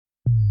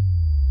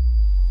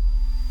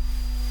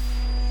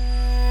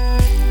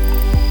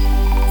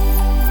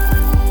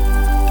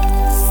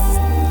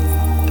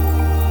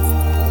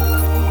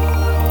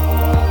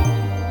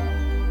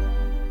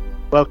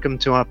welcome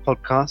to our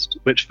podcast,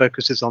 which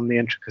focuses on the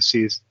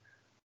intricacies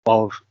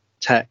of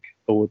tech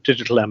or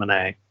digital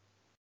M&A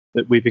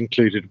that we've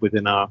included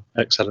within our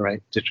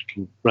Accelerate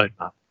Digital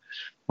roadmap.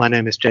 My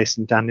name is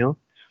Jason Daniel.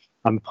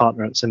 I'm a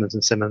partner at Simmons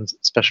 & Simmons,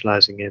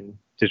 specializing in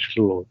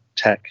digital or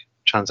tech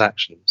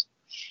transactions.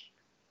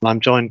 And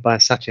I'm joined by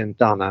Satyen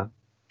Dana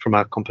from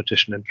our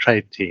competition and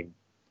trade team.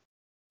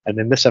 And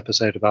in this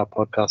episode of our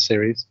podcast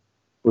series,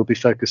 we'll be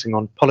focusing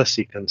on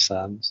policy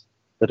concerns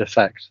that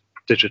affect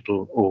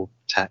digital or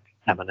tech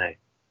M&A.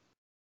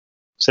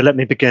 So let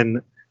me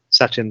begin,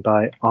 Satyen,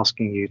 by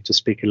asking you to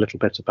speak a little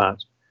bit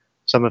about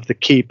some of the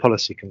key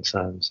policy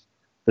concerns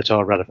that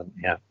are relevant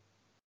here.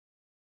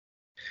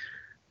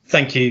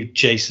 Thank you,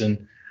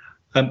 Jason.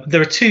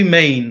 There are two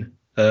main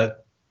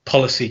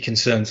policy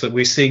concerns that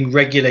we're seeing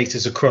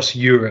regulators across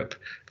Europe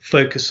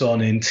focus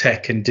on in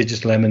tech and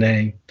digital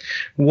M&A.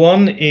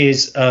 One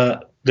is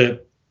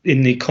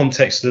in the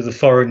context of the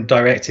foreign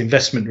direct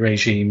investment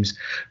regimes,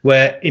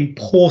 where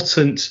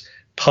important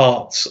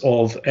parts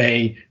of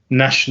a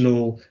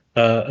national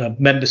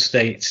member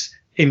state's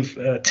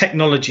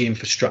technology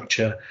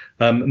infrastructure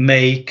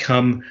may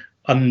come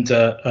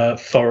under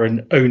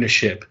foreign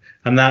ownership.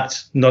 And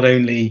that not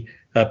only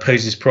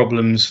poses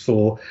problems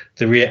for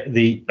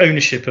the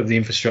ownership of the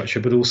infrastructure,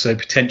 but also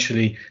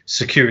potentially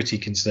security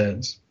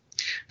concerns.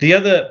 The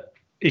other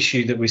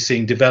issue that we're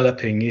seeing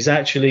developing is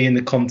actually in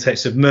the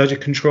context of merger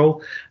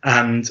control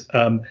and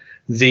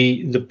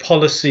the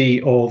policy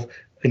of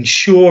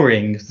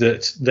ensuring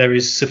that there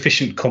is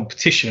sufficient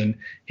competition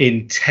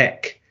in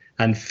tech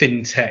and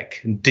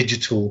fintech and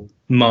digital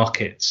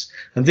markets.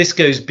 And this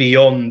goes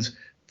beyond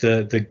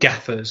the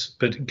GAFAs,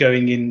 but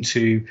going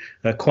into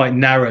quite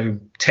narrow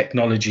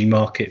technology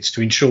markets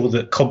to ensure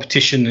that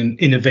competition and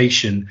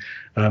innovation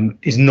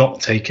is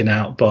not taken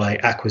out by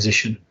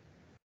acquisition.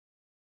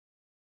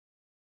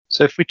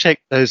 So if we take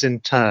those in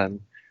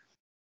turn,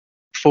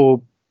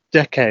 for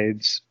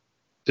decades,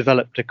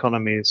 developed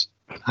economies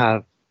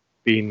have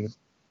been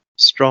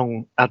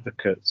strong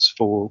advocates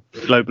for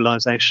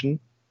globalization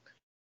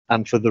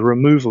and for the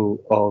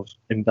removal of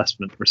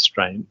investment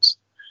restraints.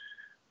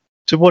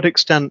 To what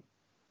extent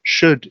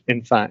should,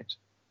 in fact,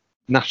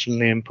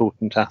 nationally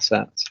important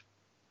assets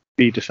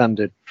be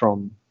defended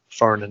from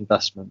foreign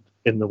investment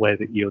in the way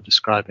that you're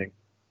describing?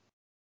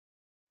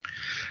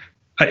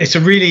 It's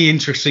a really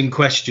interesting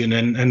question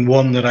and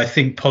one that I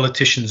think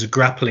politicians are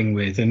grappling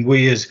with. And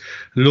we as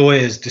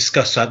lawyers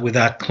discuss that with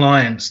our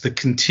clients, the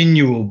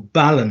continual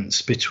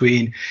balance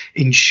between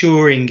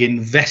ensuring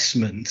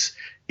investment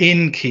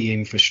in key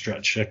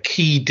infrastructure,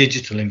 key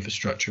digital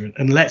infrastructure.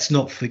 And let's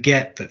not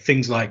forget that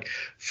things like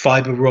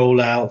fiber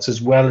rollouts,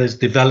 as well as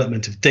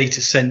development of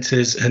data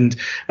centers and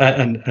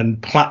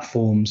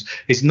platforms,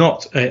 is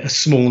not a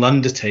small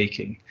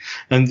undertaking.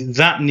 And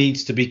that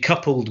needs to be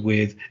coupled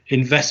with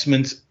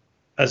investment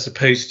as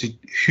opposed to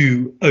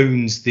who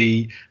owns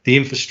the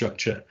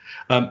infrastructure.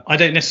 I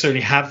don't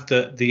necessarily have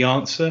the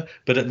answer,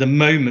 but at the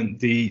moment,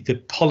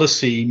 the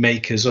policy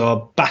makers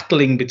are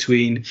battling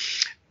between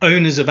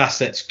owners of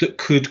assets that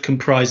could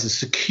comprise a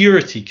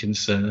security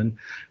concern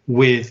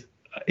with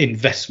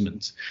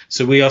investment.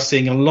 So we are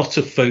seeing a lot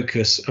of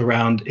focus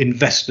around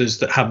investors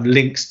that have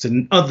links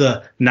to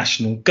other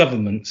national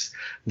governments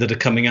that are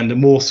coming under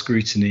more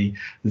scrutiny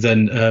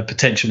than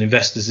potential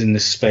investors in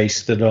this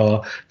space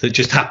that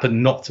just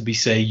happen not to be,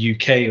 say,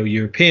 UK or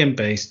European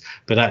based,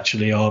 but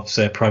actually are,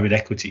 say, a private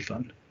equity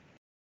fund.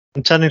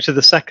 And turning to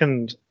the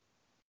second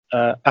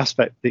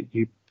aspect that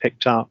you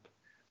picked up,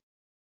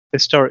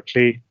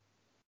 historically,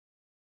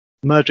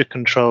 merger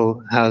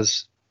control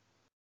has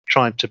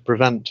tried to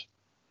prevent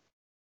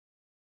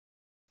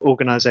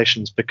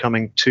organizations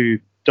becoming too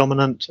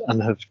dominant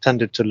and have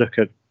tended to look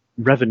at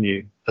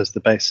revenue as the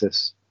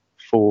basis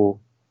for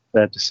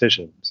their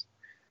decisions.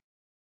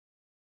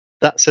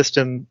 That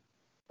system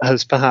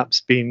has perhaps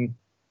been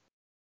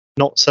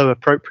not so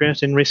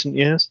appropriate in recent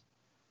years?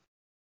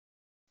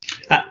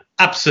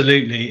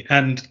 Absolutely.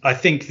 And I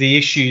think the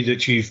issue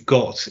that you've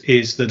got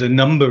is that a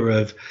number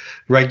of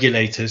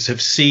regulators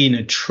have seen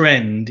a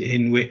trend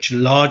in which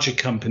larger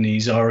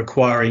companies are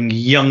acquiring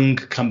young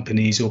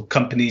companies or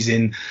companies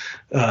in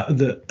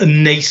a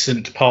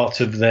nascent part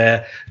of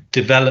their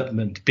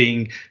development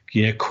being,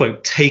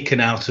 quote, taken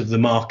out of the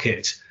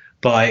market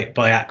by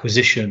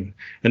acquisition.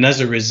 And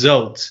as a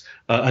result,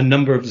 a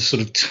number of the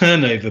sort of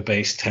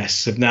turnover-based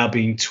tests have now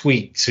been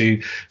tweaked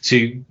to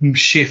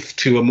shift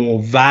to a more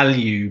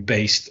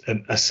value-based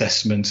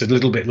assessment, a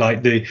little bit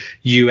like the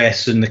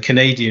US and the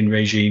Canadian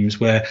regimes,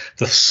 where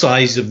the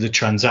size of the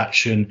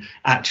transaction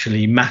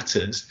actually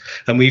matters.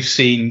 And we've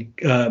seen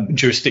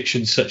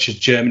jurisdictions such as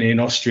Germany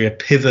and Austria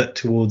pivot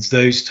towards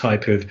those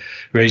type of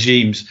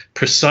regimes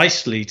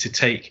precisely to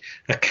take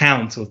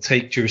account or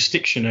take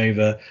jurisdiction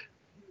over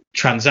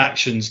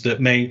transactions that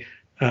may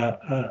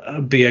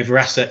be over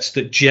assets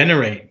that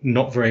generate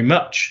not very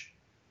much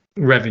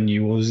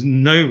revenue or there's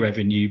no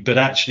revenue, but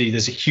actually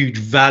there's a huge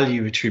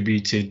value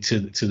attributed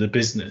to the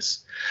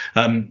business.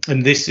 And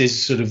this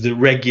is sort of the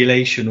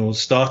regulation, or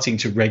starting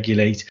to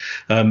regulate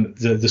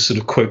the sort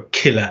of quote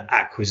killer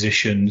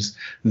acquisitions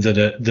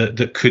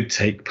that could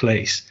take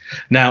place.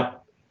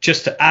 Now,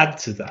 just to add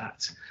to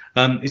that,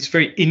 it's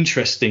very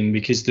interesting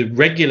because the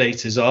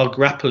regulators are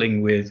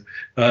grappling with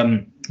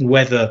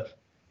whether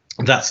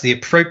that's the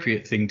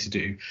appropriate thing to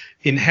do.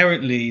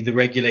 Inherently, the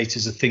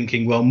regulators are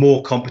thinking, well,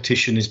 more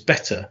competition is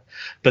better.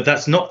 But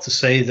that's not to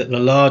say that the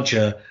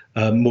larger,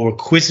 more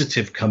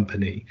acquisitive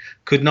company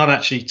could not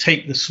actually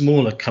take the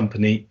smaller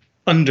company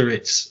under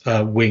its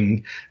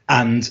wing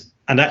and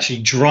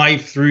actually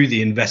drive through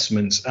the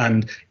investments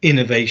and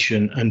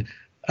innovation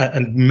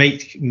and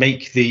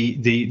make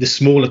the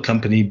smaller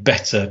company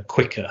better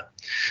quicker.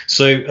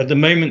 So at the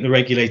moment, the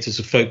regulators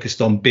are focused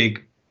on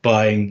big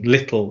buying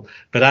little,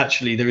 but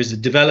actually there is a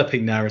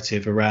developing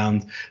narrative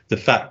around the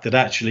fact that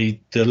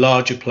actually the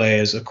larger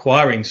players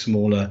acquiring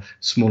smaller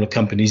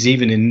companies,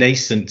 even in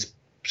nascent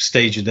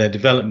stage of their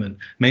development,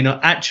 may not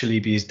actually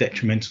be as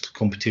detrimental to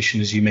competition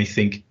as you may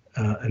think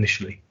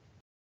initially.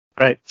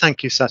 Great.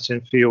 Thank you,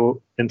 Sachin, for your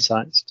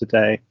insights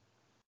today.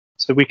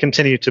 So we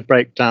continue to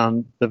break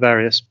down the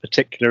various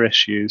particular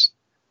issues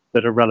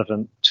that are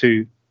relevant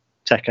to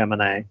tech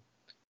M&A.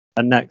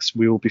 And next,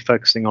 we will be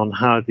focusing on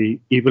how the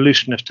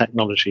evolution of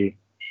technology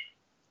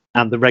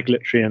and the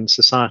regulatory and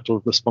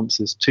societal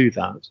responses to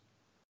that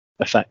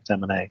affect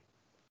M&A.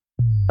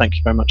 Thank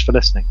you very much for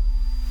listening.